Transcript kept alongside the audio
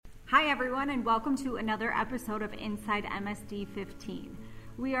Hi everyone, and welcome to another episode of Inside MSD 15.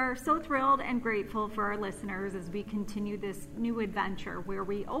 We are so thrilled and grateful for our listeners as we continue this new adventure where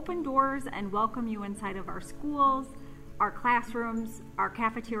we open doors and welcome you inside of our schools, our classrooms, our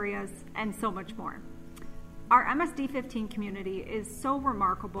cafeterias, and so much more. Our MSD 15 community is so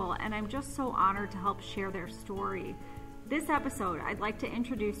remarkable, and I'm just so honored to help share their story. This episode, I'd like to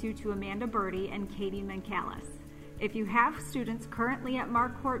introduce you to Amanda Burdi and Katie Minkalis. If you have students currently at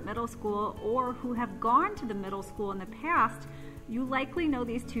Marquardt Middle School or who have gone to the middle school in the past, you likely know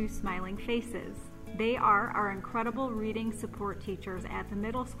these two smiling faces. They are our incredible reading support teachers at the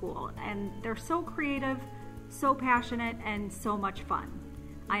middle school, and they're so creative, so passionate, and so much fun.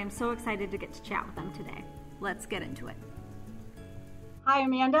 I am so excited to get to chat with them today. Let's get into it. Hi,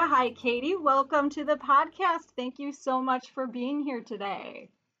 Amanda. Hi, Katie. Welcome to the podcast. Thank you so much for being here today.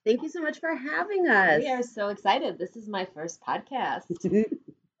 Thank you so much for having us. We are so excited. This is my first podcast.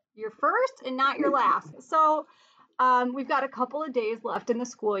 Your first and not your last. So we've got a couple of days left in the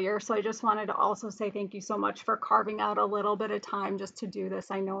school year. So I just wanted to also say thank you so much for carving out a little bit of time just to do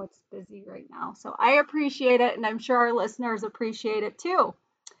this. I know it's busy right now. So I appreciate it, and I'm sure our listeners appreciate it too.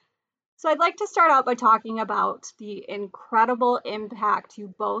 So I'd like to start out by talking about the incredible impact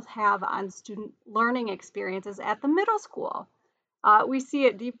you both have on student learning experiences at the middle school. We see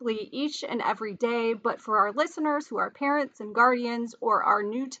it deeply each and every day, but for our listeners who are parents and guardians or are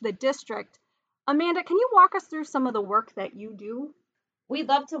new to the district, Amanda, can you walk us through some of the work that you do? We'd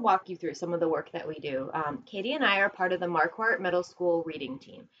love to walk you through some of the work that we do. Katie and I are part of the Marquardt Middle School reading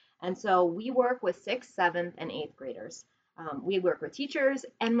team. And so we work with 6th, 7th, and 8th graders. We work with teachers,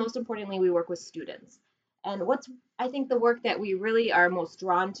 and most importantly, we work with students. And I think the work that we really are most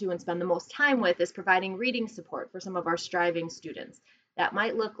drawn to and spend the most time with is providing reading support for some of our striving students. That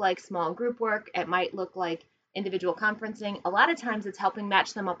might look like small group work. It might look like individual conferencing. A lot of times it's helping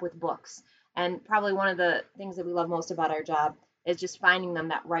match them up with books. And probably one of the things that we love most about our job is just finding them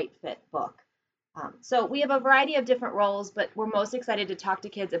that right fit book. So we have a variety of different roles, but we're most excited to talk to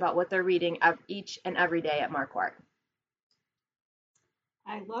kids about what they're reading each and every day at Marquardt.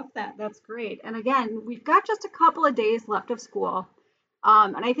 I love that. That's great. And again, we've got just a couple of days left of school.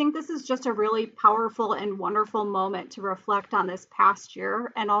 And I think this is just a really powerful and wonderful moment to reflect on this past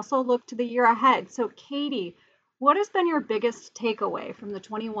year and also look to the year ahead. So Katie, what has been your biggest takeaway from the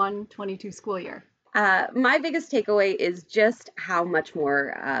 21-22 school year? My biggest takeaway is just how much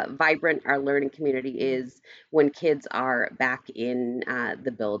more vibrant our learning community is when kids are back in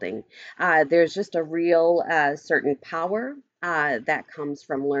the building. There's just a real certain power that comes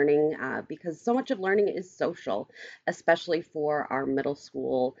from learning because so much of learning is social, especially for our middle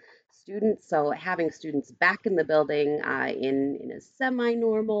school students. So having students back in the building in a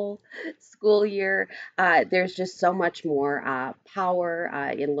semi-normal school year, there's just so much more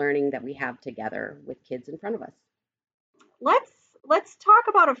power in learning that we have together with kids in front of us. Let's talk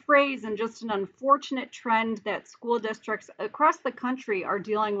about a phrase and just an unfortunate trend that school districts across the country are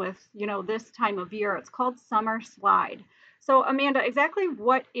dealing with, this time of year. It's called summer slide. So Amanda, exactly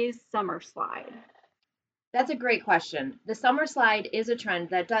what is summer slide? That's a great question. The summer slide is a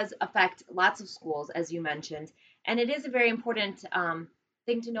trend that does affect lots of schools, as you mentioned, and it is a very important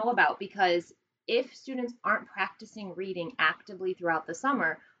thing to know about because if students aren't practicing reading actively throughout the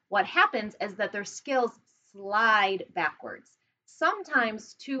summer, what happens is that their skills slide backwards.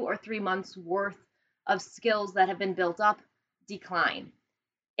 Sometimes 2 or 3 months worth of skills that have been built up decline.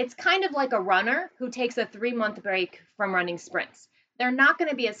 It's kind of like a runner who takes a 3-month break from running sprints. They're not going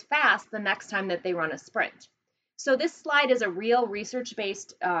to be as fast the next time that they run a sprint. So this slide is a real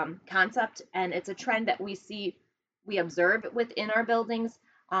research-based concept, and it's a trend that we observe within our buildings.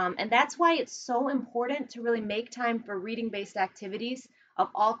 And that's why it's so important to really make time for reading-based activities of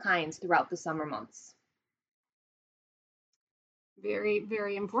all kinds throughout the summer months. Very,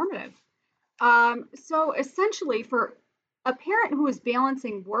 very informative. So essentially, for a parent who is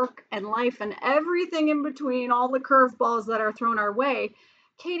balancing work and life and everything in between, all the curveballs that are thrown our way,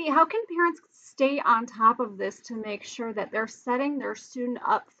 Katie, how can parents stay on top of this to make sure that they're setting their student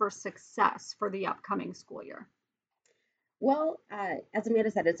up for success for the upcoming school year? Well, as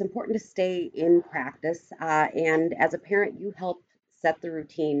Amanda said, it's important to stay in practice, and as a parent, you help set the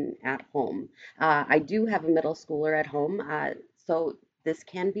routine at home. I do have a middle schooler at home, so this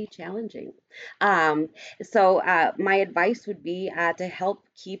can be challenging. So my advice would be to help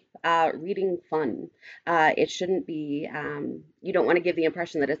keep reading fun. It shouldn't be, you don't want to give the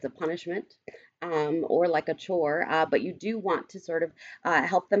impression that it's a punishment or like a chore, but you do want to sort of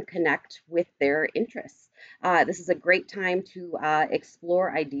help them connect with their interests. This is a great time to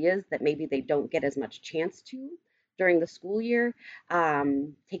explore ideas that maybe they don't get as much chance to during the school year,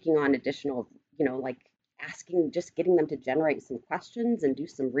 taking on additional, like getting them to generate some questions and do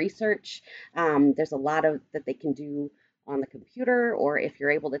some research. There's a lot of that they can do on the computer, or if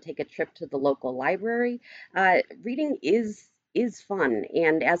you're able to take a trip to the local library. Reading is fun,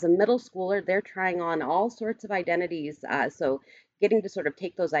 and as a middle schooler, they're trying on all sorts of identities. So getting to sort of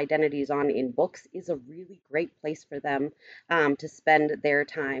take those identities on in books is a really great place for them to spend their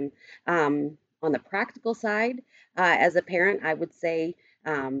time. On the practical side, as a parent, I would say,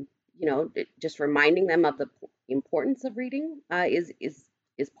 just reminding them of the importance of reading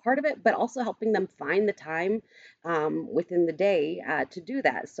is part of it, but also helping them find the time within the day to do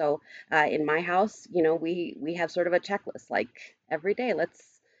that. So in my house, we have sort of a checklist, like every day,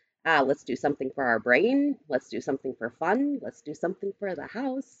 let's do something for our brain, let's do something for fun, let's do something for the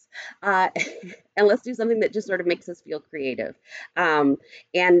house, uh, and let's do something that just sort of makes us feel creative.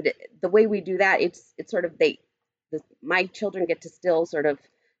 And the way we do that, it's sort of my children get to still sort of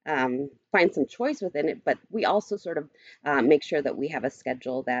find some choice within it, but we also sort of make sure that we have a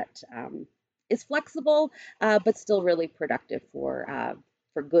schedule that is flexible, but still really productive for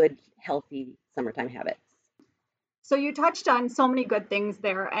good, healthy summertime habits. So you touched on so many good things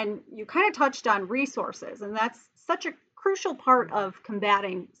there, and you kind of touched on resources, and that's such a crucial part of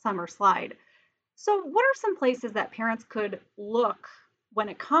combating summer slide. So what are some places that parents could look when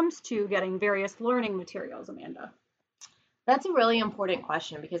it comes to getting various learning materials, Amanda? That's a really important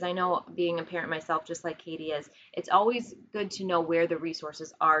question because I know, being a parent myself, just like Katie is, it's always good to know where the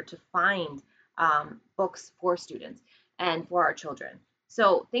resources are to find books for students and for our children.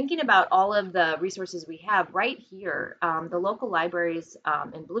 So thinking about all of the resources we have right here, the local libraries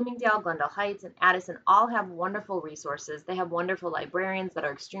in Bloomingdale, Glendale Heights, and Addison all have wonderful resources. They have wonderful librarians that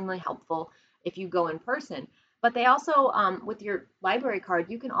are extremely helpful if you go in person. But they also, with your library card,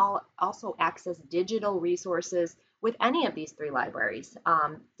 you can also access digital resources with any of these three libraries.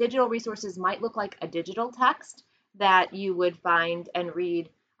 Digital resources might look like a digital text that you would find and read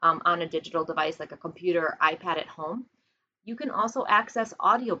on a digital device like a computer or iPad at home. You can also access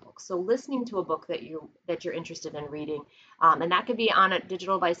audiobooks, so listening to a book that you're interested in reading, and that could be on a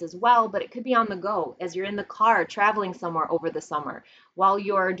digital device as well, but it could be on the go as you're in the car traveling somewhere over the summer, while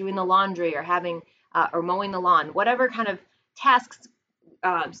you're doing the laundry or having or mowing the lawn, whatever kind of tasks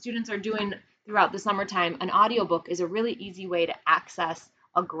students are doing throughout the summertime. An audiobook is a really easy way to access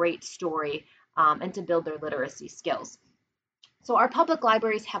a great story and to build their literacy skills. So our public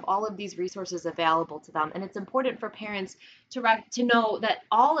libraries have all of these resources available to them, and it's important for parents to know that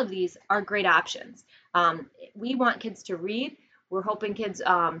all of these are great options. We want kids to read. We're hoping kids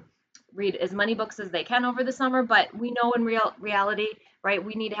read as many books as they can over the summer, but we know in reality, right,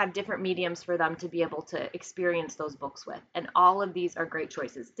 we need to have different mediums for them to be able to experience those books with. And all of these are great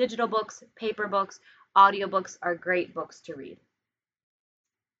choices. Digital books, paper books, audiobooks are great books to read.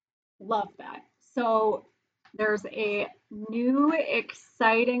 Love that. So there's a new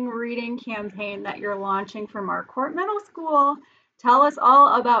exciting reading campaign that you're launching for Marquardt Middle School. Tell us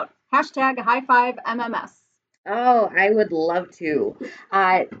all about #High5MMS. Oh, I would love to.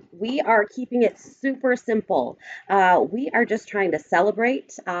 We are keeping it super simple. We are just trying to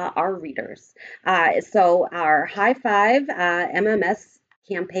celebrate our readers. So our High Five MMS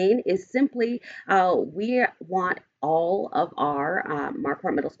campaign is simply we want all of our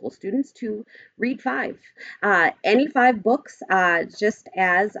Marquardt Middle School students to read five. Any five books, just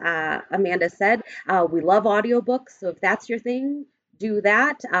as Amanda said, we love audiobooks, so if that's your thing, do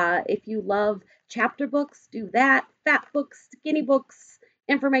that. If you love chapter books, do that. Fat books, skinny books,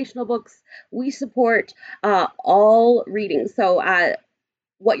 informational books. We support all reading. So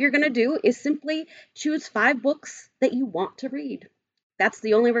what you're going to do is simply choose five books that you want to read. That's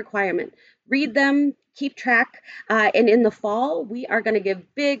the only requirement. Read them, keep track, and in the fall, we are going to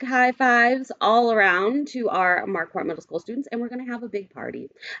give big high fives all around to our Marquardt Middle School students, and we're going to have a big party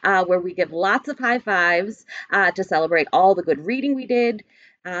where we give lots of high fives to celebrate all the good reading we did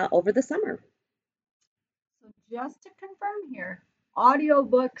over the summer. So just to confirm here,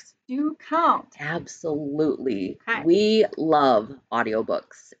 audiobooks do count. Absolutely. Okay. We love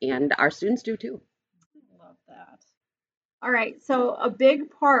audiobooks, and our students do too. Love that. All right, so a big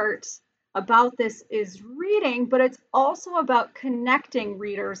part about this is reading, but it's also about connecting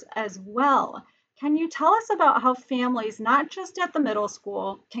readers as well. Can you tell us about how families, not just at the middle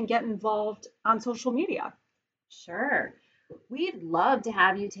school, can get involved on social media? Sure. We'd love to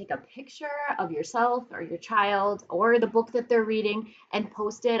have you take a picture of yourself or your child or the book that they're reading and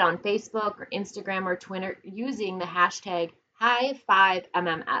post it on Facebook or Instagram or Twitter using the hashtag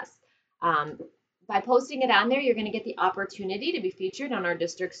High5MMS. By posting it on there, you're going to get the opportunity to be featured on our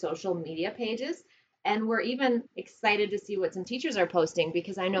district's social media pages. And we're even excited to see what some teachers are posting,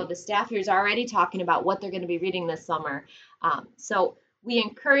 because I know the staff here is already talking about what they're going to be reading this summer. So we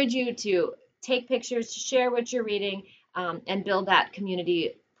encourage you to take pictures, share what you're reading, and build that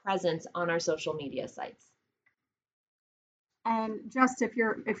community presence on our social media sites. And just if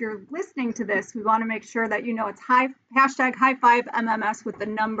you're listening to this, we want to make sure that you know it's hashtag high five MMS with the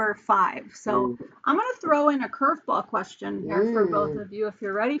number 5. So I'm going to throw in a curveball question here for both of you if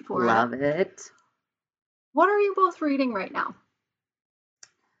you're ready for it. Love it. What are you both reading right now?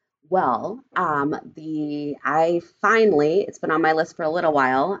 Well, it's been on my list for a little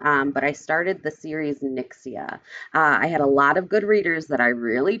while, but I started the series Nixia. I had a lot of good readers that I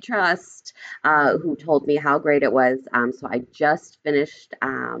really trust who told me how great it was. So I just finished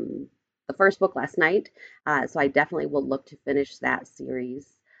the first book last night. So I definitely will look to finish that series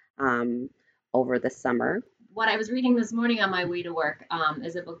over the summer. What I was reading this morning on my way to work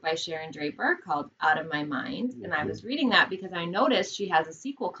is a book by Sharon Draper called Out of My Mind. And I was reading that because I noticed she has a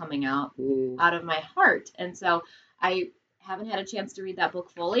sequel coming out, Out of My Heart. And so I haven't had a chance to read that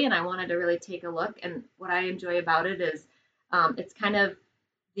book fully, and I wanted to really take a look. And what I enjoy about it is it's kind of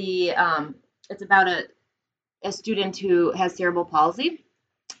it's about a student who has cerebral palsy.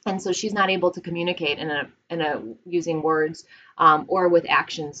 And so she's not able to communicate in a using words or with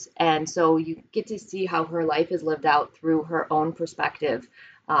actions. And so you get to see how her life is lived out through her own perspective.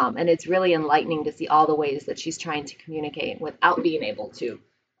 And it's really enlightening to see all the ways that she's trying to communicate without being able to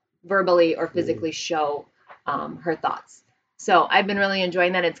verbally or physically show her thoughts. So I've been really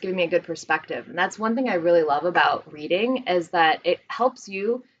enjoying that. It's giving me a good perspective. And that's one thing I really love about reading, is that it helps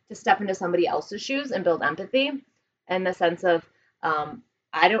you to step into somebody else's shoes and build empathy, in the sense of,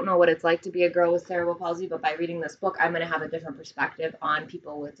 I don't know what it's like to be a girl with cerebral palsy, but by reading this book, I'm going to have a different perspective on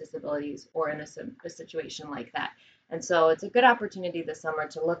people with disabilities or in a situation like that. And so it's a good opportunity this summer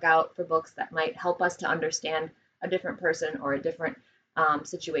to look out for books that might help us to understand a different person or a different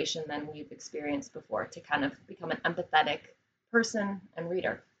situation than we've experienced before, to kind of become an empathetic person and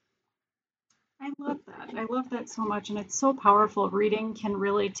reader. I love that. I love that so much. And it's so powerful. Reading can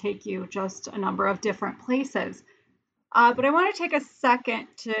really take you just a number of different places. But I want to take a second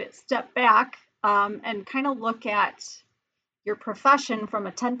to step back and kind of look at your profession from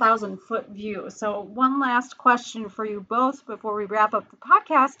a 10,000-foot view. So one last question for you both before we wrap up the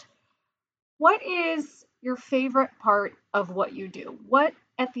podcast. What is your favorite part of what you do? What,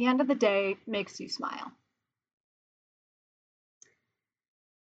 at the end of the day, makes you smile?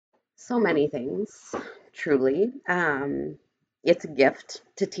 So many things, truly. It's a gift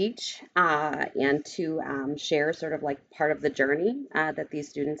to teach and to share sort of like part of the journey that these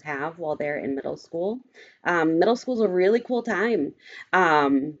students have while they're in middle school. Middle school is a really cool time.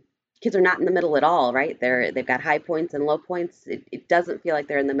 Kids are not in the middle at all, right? They've got high points and low points. It doesn't feel like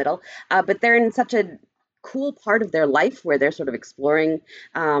they're in the middle, but they're in such a cool part of their life where they're sort of exploring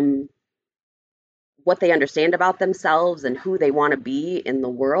what they understand about themselves and who they want to be in the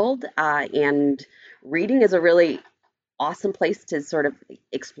world. And reading is a really awesome place to sort of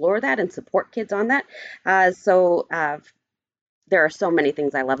explore that and support kids on that. So there are so many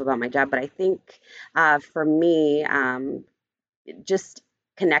things I love about my job, but I think for me, just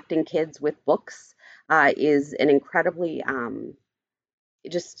connecting kids with books is an incredibly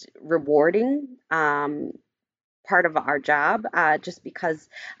just rewarding part of our job, just because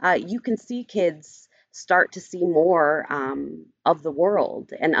you can see kids start to see more of the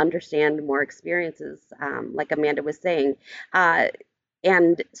world and understand more experiences, like Amanda was saying.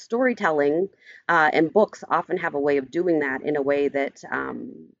 And storytelling and books often have a way of doing that in a way that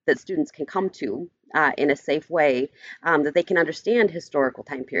that students can come to in a safe way, that they can understand historical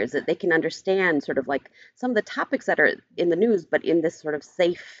time periods, that they can understand sort of like some of the topics that are in the news, but in this sort of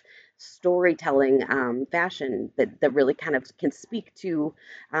safe storytelling fashion that really kind of can speak to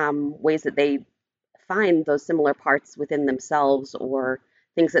ways that they find those similar parts within themselves, or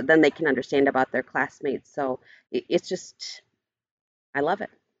things that then they can understand about their classmates. So it's just, I love it.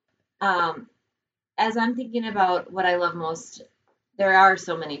 As I'm thinking about what I love most, there are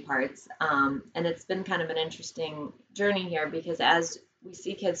so many parts, and it's been kind of an interesting journey here, because as we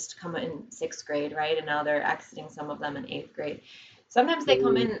see kids come in 6th grade, right, and now they're exiting, some of them in 8th grade, sometimes they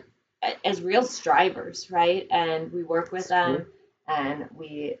come in as real strivers, right, and we work with them and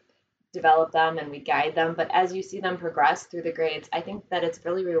we develop them and we guide them. But as you see them progress through the grades, I think that it's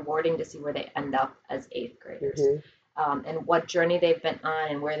really rewarding to see where they end up as 8th graders, and what journey they've been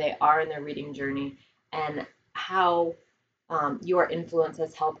on and where they are in their reading journey, and how your influence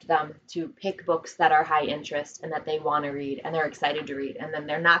has helped them to pick books that are high interest and that they want to read and they're excited to read. And then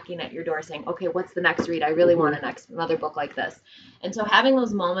they're knocking at your door saying, okay, what's the next read? I really want another book like this. And so having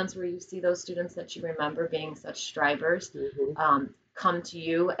those moments where you see those students that you remember being such strivers come to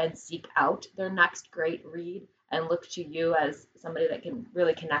you and seek out their next great read and look to you as somebody that can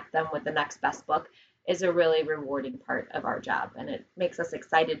really connect them with the next best book is a really rewarding part of our job. And it makes us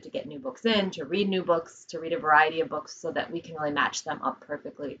excited to get new books in, to read new books, to read a variety of books so that we can really match them up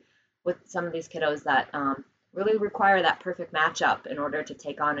perfectly with some of these kiddos that really require that perfect matchup in order to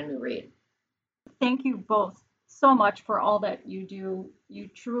take on a new read. Thank you both so much for all that you do. You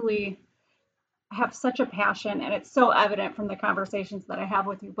truly have such a passion, and it's so evident from the conversations that I have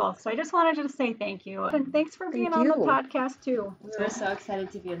with you both. So I just wanted to say thank you. And thanks for being on the podcast too. We're so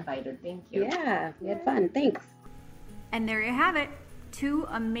excited to be invited. Thank you. Yeah, we had fun. Thanks. And there you have it. 2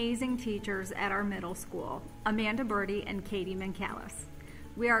 amazing teachers at our middle school, Amanda Burdi and Katie Minkalis.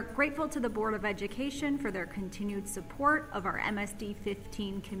 We are grateful to the Board of Education for their continued support of our MSD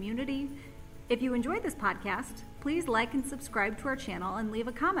 15 community. If you enjoyed this podcast, please like and subscribe to our channel and leave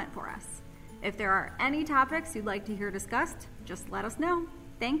a comment for us. If there are any topics you'd like to hear discussed, just let us know.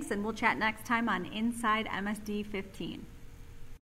 Thanks, and we'll chat next time on Inside MSD 15.